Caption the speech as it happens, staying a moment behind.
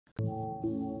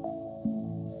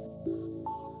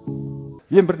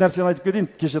Мен бір нәрсені айтып кетейін,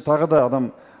 кеше тағы да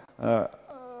адам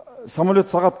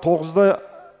самолет сағат 9-да,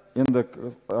 енді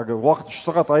уақыт 3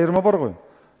 сағат айырма бар ғой.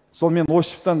 Сол мен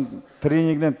Осиповтан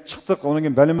тренингден шықтық, онан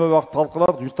кейін бәлеме уақыт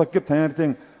талқыладық, ұйықтап кеп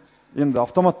таңертең енді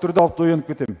автомат түрде алып оянып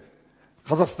кетемін.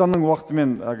 Қазақстанның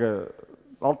уақытымен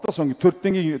алтыда соңғы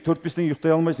 4-5-тен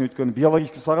ұйықтай алмайсың, өйткені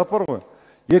биологический сағат бар ғой.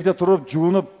 Ерте тұрып,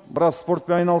 жуынып, біраз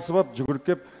спортпен айналысып ап, жүгіріп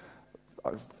кеп,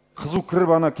 қызу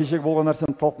кіріп, ана кешегі болған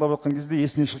нәрсені талқылап жатқан кезде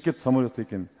есіне шығып кетті самолет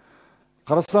екен.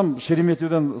 Қарасам,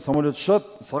 Шереметьеводан самолет ұшады,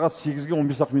 сағат 8-ге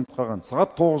 15 минут қалған.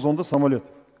 Сағат 9-10-да самолет.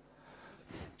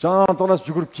 Жанталас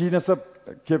жүгіріп киінесіп,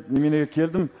 кеп неменеге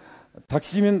келдім,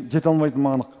 таксимен жете алмайтын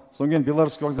маңық. Соң кейін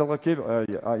Белорусский вокзалға келіп,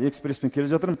 экспресспен келе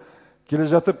жатырмын. Келе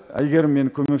жатып, Әйгерім мені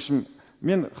көмекшім,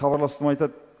 мен хабарластым,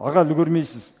 айтады, аға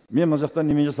үлгермейсіз, мен мына жақтан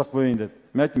немен жасақ қояйын деді.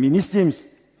 Мен айттым, мен не істейміз?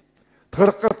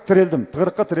 Тығырыққа тірелдім.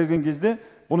 Тығырыққа тірелген кезде,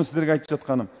 бұны сіздерге айтып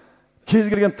жатқаным. Кез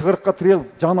келген тығырыққа тіреліп,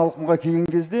 жан алқымға келген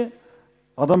кезде,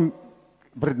 адам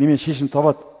бір немен шешім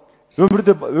табады.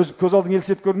 Өмірде өз көз алдың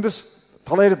елестетіп көріңдерші,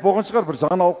 талай рет болған шығар, бір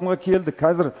жан алқымға келді.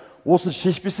 Қазір осыны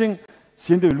шешпесең,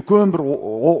 сенде үлкен бір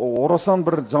орасан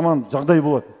бір жаман жағдай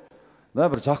болады.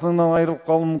 Бір жақыныңнан айырылып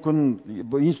қалуы мүмкін,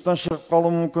 институттан шығып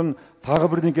қалуы мүмкін, тағы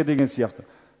бірдеңке деген сияқты.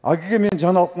 Агеге мен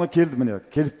жан алқымға келді, міне,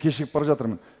 келіп кешігіп бара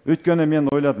жатырмын. Өйткені мен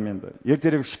ойладым енді,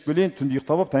 ертерек ұшып келейін, түнде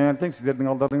ұйықтап алып, таңертең сіздердің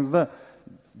алдарыңызда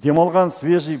демалған,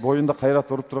 свежий, бойында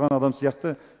қайрат ұрып тұрған адам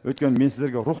сияқты. Өйткені мен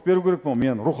сіздерге рух беру керекпін,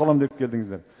 мен рух алам деп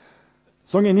келдіңіздер.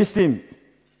 Соң кейін не істеймін?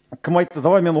 Кім айтты,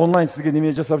 давай мен онлайн сізге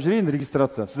неме жасап жүрейін,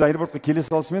 регистрация. Сіз аэропортқа келе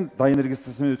салысымен, дайын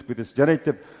регистрациямен өтіп кетесіз.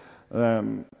 Жарайды деп,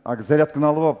 зарядканы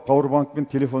алып, пауэрбанкпен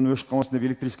телефоны өшіп қалмасын деп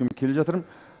электричкамен келе жатырмын.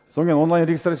 Соң кейін онлайн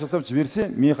регистрация жасап жіберсе,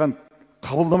 меқан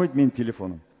қабылдамайды менің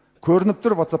телефоным. Көрініп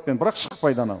тұр WhatsApp-пен, бірақ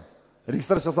шықпайды анау.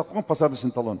 Регистрация жасап қойған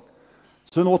посадочный талон.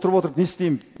 Соны отырып, не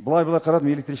істеймін? Былай-былай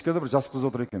қарадым, электричкада бір жас қыз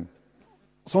отыр екен.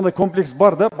 Сондай комплекс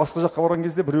бар да, басқа жаққа барған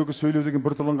кезде біреуге сөйлеу деген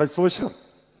бір түрлі ыңғайсыз солай шығар.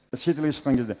 Шетелге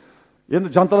шыққан кезде.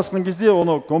 Енді жанталасқан кезде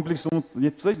оны комплекс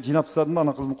нетіп тастайсың, жинап тастадым да,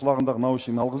 ана қыздың құлағындағы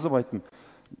наушнигін алғызып айттым,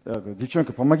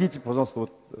 девчонка, помогите, пожалуйста,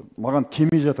 вот маған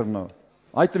келмей жатыр мынау.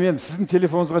 Айттым, енді сіздің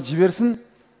телефоныңызға жіберсін,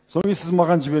 содан кейін сіз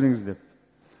маған жіберіңіз деп.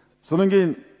 Содан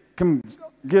кейін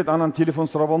кімге анан телефон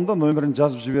сұрап алдым да, нөмірін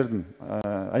жазып жібердім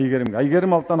Әйгерімге.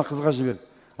 Әйгерім алды ана қызға жіберді.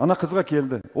 Ана қызға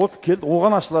келді. Ол келді,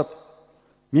 оған ашылады.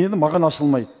 Мені маған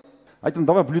ашылмайды. Айттым,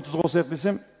 давай Bluetooth қосайық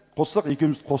десем, қоссақ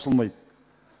екеуміз қосылмайды.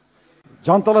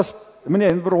 Жанталасып, міне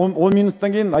бір 10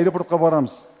 минуттан кейін аэропортқа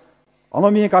барамыз.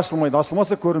 Ана менікі ашылмайды,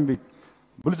 ашылмаса көрінбейді.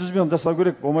 Bluetoothпен жасау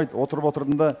керек, болмайды.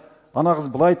 Отырдым да, ана қыз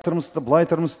былай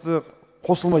тұрмысты,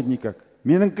 қосылмайды никак.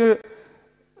 Меніңкі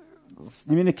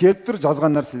немене келіп тұр,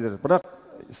 жазған нәрселер. Бірақ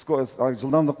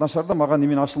жылдамдық нашарда маған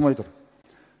немен ашылмай тұр.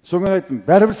 Соңын айттым,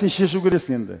 бәрібір сен шешу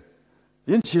керексің енді.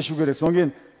 Енді шешу керек. Соң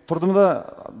кейін тұрдым да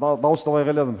дауыстап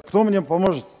айғайладым. Кто мне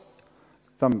поможет?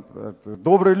 Там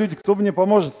добрые люди, кто мне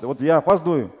поможет? Вот я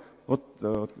опаздываю, вот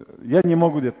я не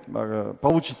могу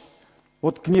получить.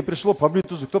 Вот к ней пришло по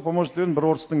Bluetooth, кто поможет? Бір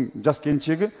орыстың жас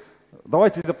келіншегі.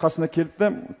 Давайте деп қасына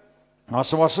келді,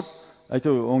 ашып,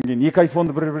 әйтеуір оң кейін 2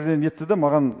 айфонды бір-бірден етті де,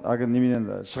 маған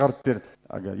неменен шығарып берді.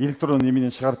 Электронды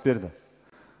неменен шығарып берді.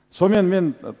 Сонымен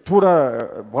мен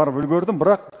тура барып үлгердім,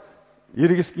 бірақ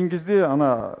ерегескен кезде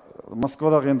ана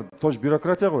Москвадағы енді тоже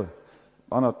бюрократия ғой.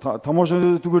 Ана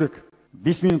таможняда өту керек.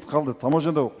 5 минут қалды.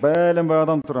 Таможняда бәлем-бай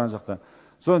адам тұр ана жақта.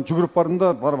 Содан жүгіріп бардым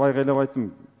да, барып айғайлап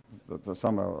айттым,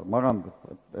 маған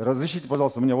разрешите,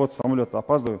 пожалуйста, у меня вот самолет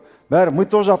опаздываю. Бәрі, мы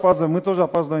тоже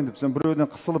опаздываем деп, сен біреуден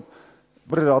қысылып,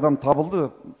 бір адам табылды,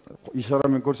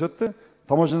 ишарамен көрсетті.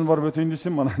 Таможнядан барып өтейін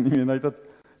десем, мана немен айтады,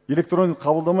 электронды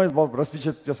қабылдамайды, барып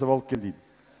распечатка жасап алып кел дейді.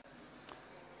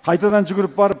 Қайтадан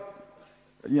жүгіріп барып,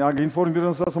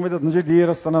 информбюроны сұрасам айтады, мына жерде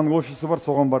Эйр Астананың офисі бар,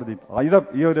 соған бар дейді.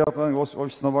 Айдап Эйр Астананың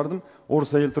офисіне бардым,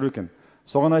 орыс әйел тұр екен.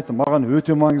 Соған айттым, маған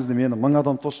өте маңызды, мені 1000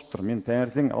 адам тосып тұр. Мен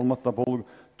таңертең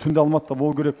түнде Алматыда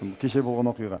болу керекпін, кеше болған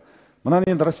оқиға.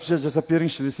 Мынаны енді распечатка жасап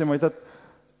беріңізші десем, айтады,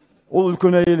 ол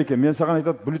үлкен әйел екен. Мен саған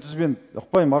айтады, Bluetoothпен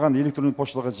ұқпай, маған электронды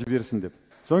поштаға жіберсін деп.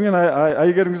 Соң кейін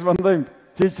Әйгерімге звондаймын,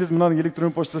 тез мынаның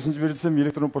электронды поштасын жіберсем,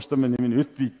 электронды поштамен немен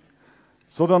өтпейді.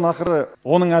 Содан ақыры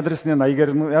оның адресінен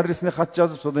Әйгерімнің адресіне хат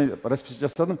жазып, содан распечатка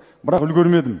жасадым, бірақ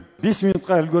үлгермедім. 5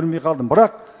 минутқа үлгермей қалдым.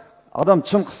 Бірақ адам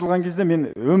чын қысылған кезде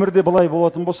мен өмірде былай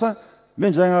болатын болса,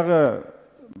 мен жаңағы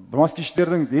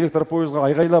москвичтердің электропойызға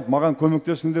айғайлап, маған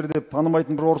көмектесіңдер деп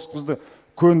танымайтын бір орыс қызды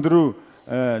көндіру,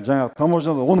 жаңағы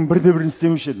таможняда оның бірде-бірін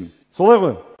істемеуші едім. Солай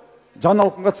ғой, жан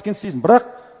алқымға түскен істейсің. Бірақ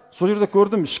сол жерде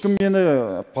көрдім, ешкім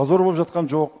мені позор болып жатқан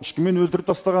жоқ, ешкім мені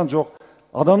өлтіріп тастаған жоқ.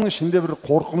 Адамның ішінде бір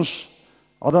қорқыныш,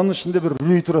 адамның ішінде бір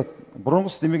үрей тұрады.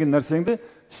 Бұрынғы істемеген нәрсеңді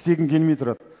істегің келмей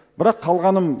тұрады. Бірақ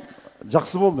қалғаным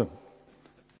жақсы болды.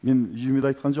 Мен үйіме де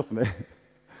айтқан жоқпын.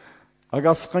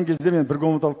 Асыққан кезде мен бір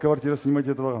комнаталық квартира снимать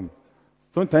етіп алғам.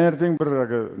 Соң таңертең бір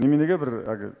неменеге бір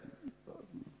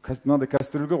мынандай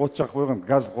кастрюльге от жағып қойған,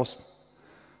 газды қосып.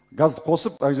 Газды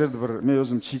қосып, жерде бір мен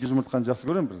өзім чикі жұмыртқаны жақсы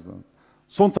көремін бір.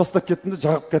 Соны тастап кеттім де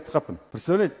жағып кетті қапын.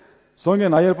 Представляете? Соң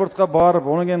кейін аэропортқа барып,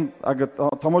 онан кейін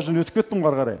таможняны өтіп кеттім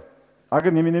қарай.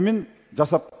 Неменемен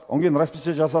жасап, онан кейін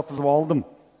расписание жасатқызып алдым.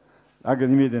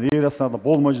 Немеден Эйр Астанада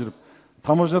болмай жүріп.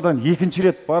 Таможнядан екінші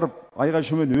рет барып, айғай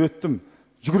шумен өттім.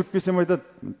 Жүгіріп келсем айтады,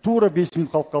 тура 5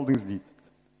 минут қалып қалдыңыз дейді.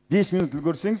 5 минут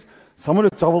үлгерсеңіз,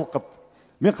 самолет жабылып қапты.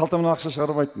 Мен қалтамнан ақша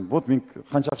шығарып айттым. Вот мен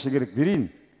қанша ақша керек берейін.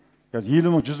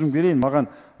 50 мың, 100 мың берейін. Маған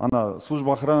ана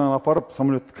служба охрананы апарып,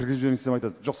 самолетті кіргізіп жіберіңіз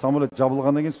айтады. Жоқ, самолет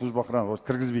жабылғаннан кейін служба охрана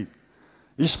кіргізбейді.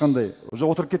 Ешқандай. Уже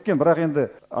отырып кеткен, бірақ енді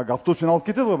автобуспен алып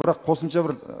кетеді ғой, бірақ қосымша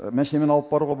бір машинамен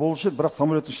алып баруға болушы еді, бірақ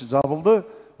самолеттің іші жабылды,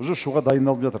 уже ұшуға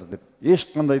дайындалып жатыр деп.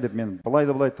 Ешқандай деп мен былай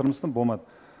тұрмыстым, болмады.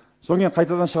 Соң кейін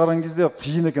қайтадан шығарған кезде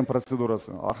қиын екен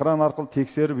процедурасы. Охрана арқылы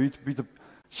тексеріп, өйтіп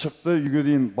шықты, үйге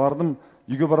дейін бардым.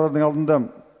 Үйге барардың алдында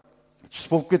түс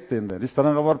болып кетті енді.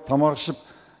 Ресторанға барып тамақ ішіп,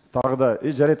 тағы да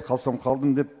жарайды қалсам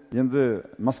қалдым деп, енді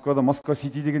Москвада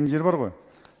Москва-Сити деген жер бар ғой.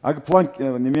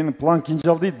 Менің план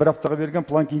кинжал дейді, бір аптаға берген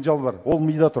план кинжал бар. Ол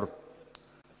мида тұр.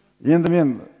 Енді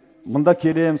мен мында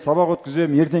келем, сабақ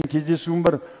өткізем, ертең кездесуім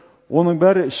бар. Оның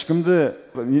бәрі ешкімді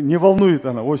не волнует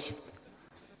ана Осипті.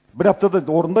 Бір аптада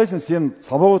орындайсың, сен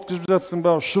сабақ өткізіп жатсың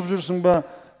ба, ұшып жүрсің ба,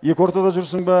 екі ортада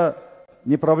жүрсің ба,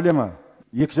 не проблема.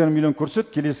 2,5 миллион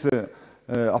көрсет, келесі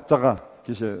аптаға,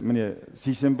 кеше міне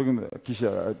сейсенбі күні,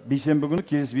 кеше бейсенбі күні,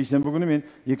 келесі бейсенбі күні мен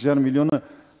 2,5 миллионы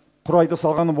құр айта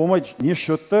салғаны болмайды. Не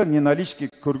счетта, не налички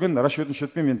көрген, расчетный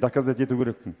счетпен мен доказать ету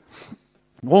керекпін.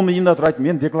 Ол миымда тұр, айтым,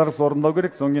 мен декларация орындау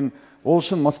керек, соңген ол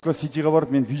үшін Москва-Ситиға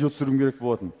барып мен видео түсіруім керек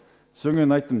болатын.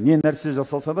 Соңген айттым, не нәрсе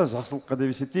жасалса да жақсылыққа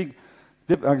деп есептейік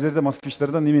деп, жерде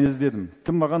москвичтардан немен іздедім.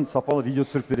 Кім маған сапалы видео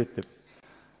түсіріп береді деп.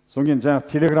 Соңген жаңағы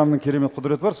телеграмның керемет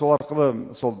құдіреті бар, сол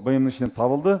арқылы сол БМ-нің ішінен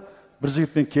табылды. Бір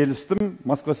жігітпен келістім,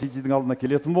 Москва-Ситидің алдына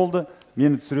келетін болды,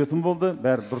 мені түсіретін болды,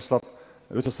 бәрі дұрыстап,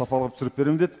 өте сапалы түсіріп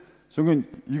беремін деді. Соңген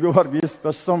үйге барып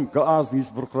есікті ашсам, газдың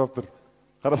иісі бұрқырап тұр.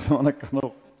 Қарасам, ана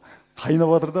канал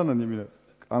қайнап жатыр да, немене.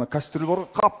 Ана кастрюль бар ғой,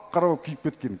 қап-қара болып күйіп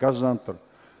кеткен, газ жанып тұр.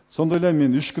 Сонда ойлаймын,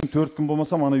 мен 3 күн, 4 күн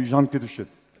болмасам, ана үй жанып кетуші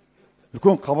еді.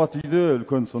 Үлкен қабат үйде,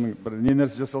 үлкен соның бір не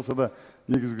нәрсе жасалса да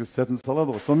негізгі сәтін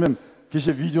салады ғой. Сонымен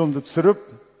кеше видеомды түсіріп,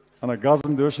 ана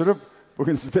газымды өшіріп,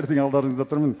 бүгін сіздердің алдарыңызда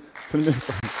тұрмын.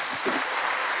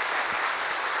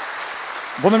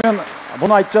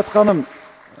 Бұны айтып жатқаным,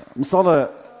 мысалы,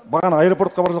 баған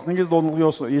аэропортқа бара жатқан кезде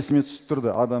оның есіме түсіп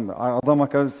тұрды. Адам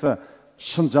оказывается,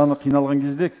 шын жаны қиналған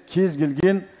кезде кез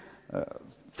келген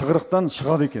тығырықтан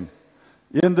шығады екен.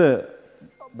 Енді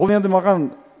бұл енді маған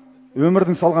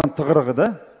өмірдің салған тығырығы да.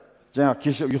 Жаңа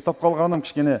кеше ұйықтап қалғаным,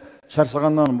 кішкене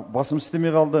шаршағаннан басым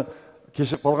істемей қалды.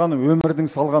 Кешіп қалғаным өмірдің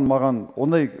салған маған,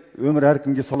 ондай өмір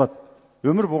әркімге салады.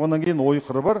 Өмір болғаннан кейін ой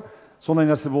қыры бар, сондай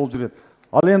нәрсе болып жүреді.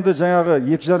 Ал енді жаңағы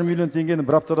 2,5 миллион теңгені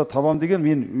бір аптада табам деген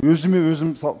мен өзім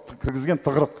кіргізген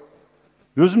тығырық.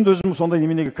 Өзім сондай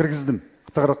неменеге кіргіздім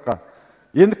тығырыққа.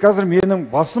 Енді қазір менің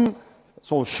басым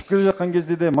сол ұшып келе жатқан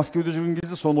кезде де, Москвада жүрген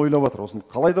кезде соны ойлап жатыр. Осын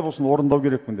қалай да болсын орындау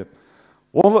керекпін деп.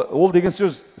 Ол деген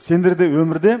сөз, сендер де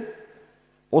өмірде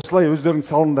осылай өздерің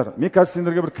салыңдар. Мен қазір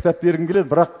сендерге бір кітап бергім келеді,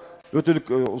 бірақ өтелік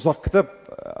ұзақ кітап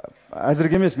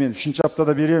әзірге емес, мен 3-ші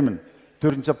аптада беремін,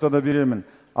 4-ші аптада беремін.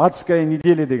 Адская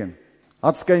неделя деген.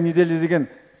 Адская неделя деген,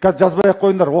 қазір жазбай-ақ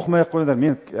қойыңдар, оқымай-ақ қойыңдар.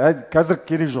 Мен қазір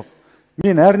керек жоқ.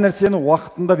 Мен әр нәрсені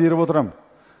уақытында беріп отырам.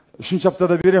 3-ші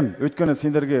аптада берем, өйткені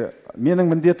сендерге менің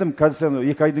міндетім қазір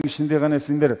 2 айдың ішінде ғана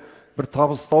сендер бір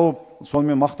табыс тауып,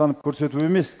 сонымен мақтанып көрсету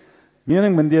емес.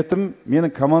 Менің міндетім,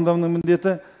 менің командамның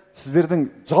міндеті сіздердің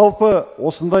жалпы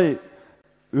осындай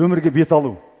өмірге бет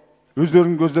алу.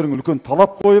 Өздерің үлкен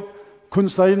талап қойып, күн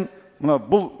сайын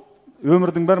бұл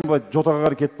өмірдің бәрін бұлай жотаға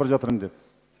қарай кетіп бара жатырмын деп.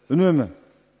 Үнемі.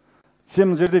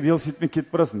 Сен мына жерде велосипедпен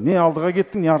кетіп барасың. Не алдыға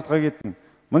кеттің, не артқа кеттің.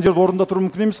 Мына жерде орында тұру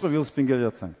мүмкін емес қой велосипедпен келе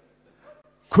жатсаң.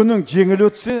 Күнің жеңіл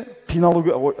өтсе,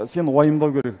 сен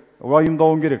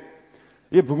уайымдауың керек.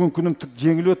 Бүгін күнім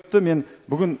жеңіл өтті, мен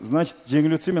бүгін, значит,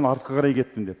 жеңіл өтсе, мен артқа қарай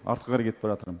кеттім деп. Артқа қарай кетіп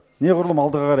бара жатырмын. Не құрылым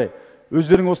алдыға қарай.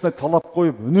 Өздерің осындай талап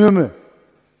қойып, үнемі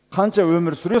қанша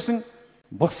өмір сүресің,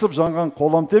 бықсып жанған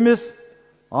қоламты емес,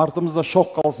 артымызда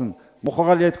шоқ қалсын.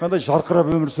 Мұқағали айтқандай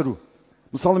жарқырап өмір сүру.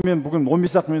 Мысалы, мен бүгін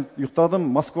 15 минут ұйықтадым,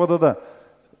 Москвада да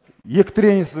 2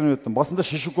 тренингтен өттім. Басында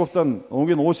Шишуковтан,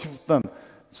 оңген Осиповтан,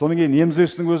 соның кейін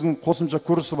МЗС-дің өзінің қосымша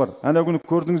курсы бар. Әне күні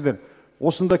көрдіңіздер.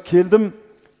 Осында келдім,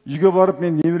 үйге барып,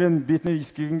 мен немеремнің бетіне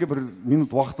иіскегенге 1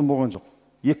 минут уақытым болған жоқ.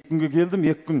 2 күнге келдім,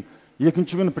 2 күн,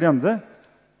 екінші күні прям да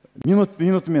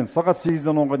минутымен сағат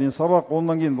 8-ден 10-ға дейін сабақ,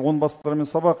 ондан кейін 10 бастықтармен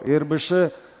сабақ, РБШ,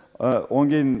 онан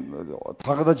кейін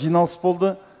тағы да жиналыс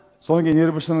болды. Содан кейін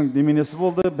РБШ-ның неменесі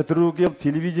болды, бітіру келді,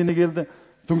 телевидение келді.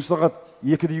 Түнгі сағат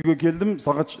 2-де үйге келдім,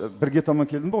 сағат 1-ге таман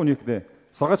келдім ба, 12-де.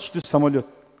 Сағат 3-те самолет.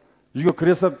 Үйге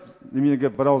кіре сап, неменеге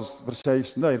бір ауыз бір шай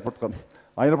іштім да аэропортқа.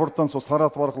 Аэропорттан сол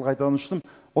Саратов арқылы қайтадан ұштым.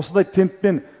 Осындай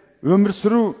темппен өмір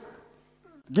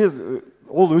сүруге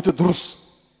ол өте дұрыс.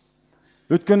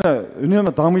 Өткені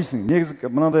үнемі дамайсың. Негізі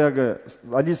мынандай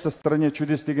Алиса в стране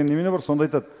чудес деген немене бар, сонда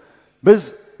айтады.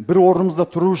 Біз бір орнымызда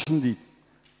тұру үшін дейді.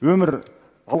 Өмір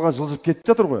алға жылжып кетіп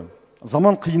жатыр ғой.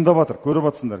 Заман қиындап жатыр, көріп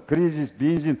жатсыңдар. Кризис,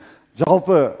 бензин,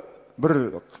 жалпы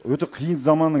бір өте қиын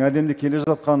заманның әлемде келе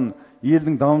жатқанын,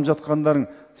 елдің дамып жатқандарын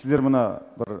сіздер мына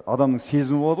бір адамның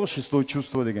сезімі болады ғой, шестое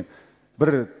чувство деген.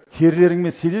 Бір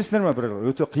терілеріңмен сезесіңдер ме, бір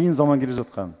өте қиын заман келе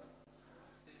жатқанын.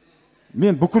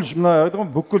 Мен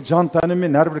бүкіл жан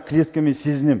тәніммен әрбір клеткамен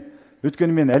сезінем.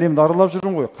 Өйткені мен әлемді аралап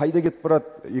жүрмін ғой, қайда кетіп барады,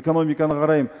 экономиканы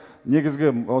қараймын.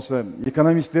 Негізгі осы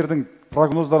экономистердің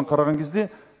прогноздарын қараған кезде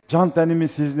жан тәніммен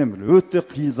сезінем. Өте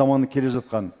қиын заманы келе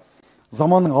жатқан,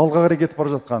 заманның алға қарай кетіп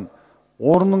бара жатқан.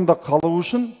 Орныңда қалу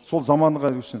үшін, сол заманға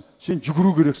үшін сен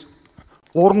жүгіру керексің.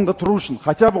 Орныңда тұру үшін,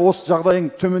 хотя бы осы жағдайың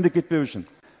төмендеп кетпеу үшін.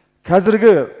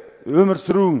 Қазіргі өмір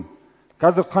сүруің,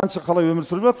 қазір қанша қалай өмір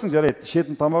сүріп жатсың, жарайды.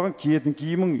 Ішетін тамағың, киетін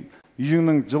киімің,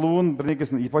 үйіңнің жылуын,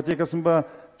 бірнекесін, ипотекасын ба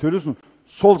төлесің.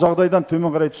 Сол жағдайдан төмен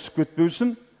қарай түсіп кетпеу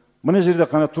үшін, мына жерде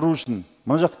қана тұру үшін,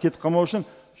 мына жаққа кетіп қалмау үшін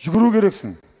жүгіру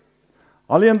керексің.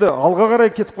 Ал енді алға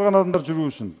қарай кетіп қалған адамдар жүру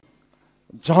үшін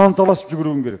жан таласып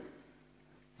жүгіруің керек.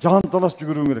 Жан таласып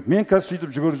жүгіруің керек. Мен қазір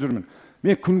сөйтіп жүгіріп жүрмін.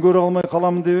 Мен күн көре алмай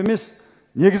қаламын деп емес,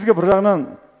 негізгі бір жағынан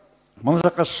мына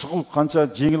жаққа шығу қанша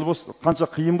жеңіл болса, қанша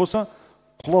қиын болса,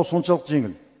 құлау соншалық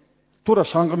жеңіл. Тура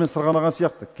шаңғымен сырғанаған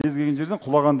сияқты, кез келген жерден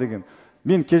құлаған деген.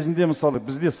 Мен кезінде мысалы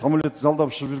бізде самолет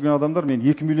жалдап ұшып жүрген адамдар, мен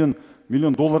 2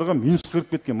 миллион долларға минус кіріп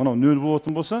кеткен. Мынау нөл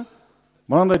болатын болса,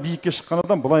 мынандай биікке шыққан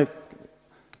адам былай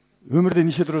өмірде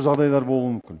неше түрлі жағдайлар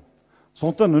болуы мүмкін.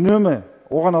 Сондықтан үнемі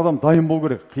оған адам дайын болу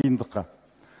керек қиындыққа.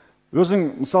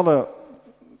 Өзің мысалы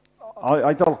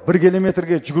айталық 1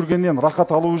 километрге жүгіргеннен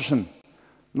рахат алу үшін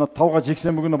мына тауға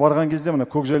жексенбі күні барған кезде мына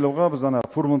көкжайлауға біз ана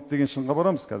Фурмонт деген шыңға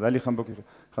барамыз. Қазір Әлихан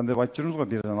Бөкейхан деп айтып жүрміз ғой,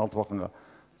 берден Алтыбақанға.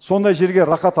 Сондай жерге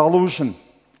рахат алу үшін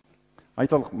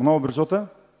айталық мынау бір жота,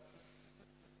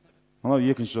 мынау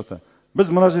екінші жота. Біз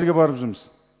мына жерге барып жүрміз.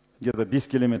 Где-то 5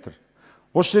 километр.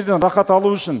 Осы жерден рахат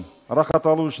алу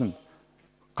үшін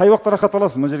қай уақытта рахат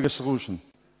аласың мына жерге шығу үшін?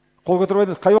 Қол көтеріп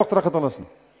айтыңыз, қай уақытта рахат аласың?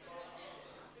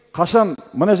 Қашан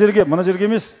мына жерге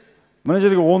емес, мына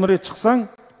жерге 10 рет шықсаң,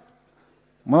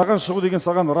 мынаған шығу деген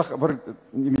саған бір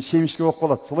шемішке болып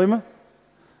қалады, солай ма?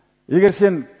 Егер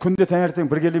сен күнде таңертең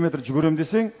 1 километр жүгірем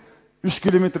десең, 3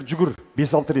 километр жүгір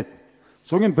 5-6 рет.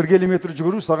 Соңын 1 километр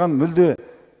жүгіру саған мүлде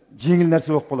жеңіл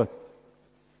нәрсе болып қалады.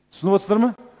 Түсініп отырсыздар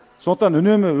ма? Сондықтан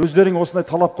үнемі өздерің осындай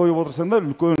талап қойып отырсаңдар,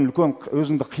 үлкен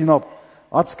өзіңді қинап,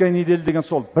 адская неделя деген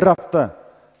сол бір апта.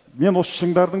 Мен осы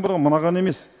шыңдардың бірі мынаған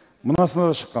емес,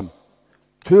 мынасына да шыққам.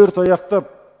 4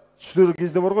 аяқтап түсер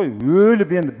кезде бар ғой,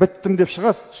 өліп енді біттім деп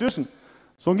шығасың, түсесің.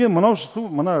 Содан кейін мынау шықты,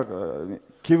 мына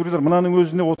кейбіреулер мынаның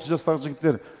өзіне 30 жастағы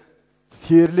жігіттер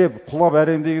терлеп, құлап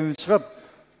әрең дегенде шығады.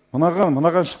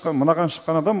 Мынаған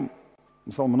шыққан адам,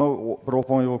 мысалы мынау бір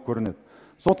оп-оңай болып көрінеді.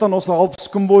 Сондықтан осы 60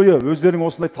 күн бойы өздерің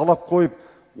осындай талап қойып,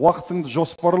 уақытыңды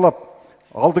жоспарлап,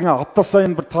 алдыңа апта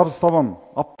сайын бір табыс табам,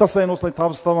 апта сайын осылай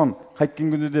табыс табам, қайткен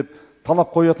күнде деп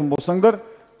талап қоятын болсаңдар,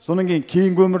 сонан кейін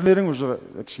кейінгі өмірлерің уже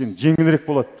кішкене жеңілірек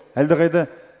болады. Әлдеқайда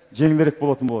жеңілірек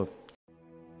болатын болады.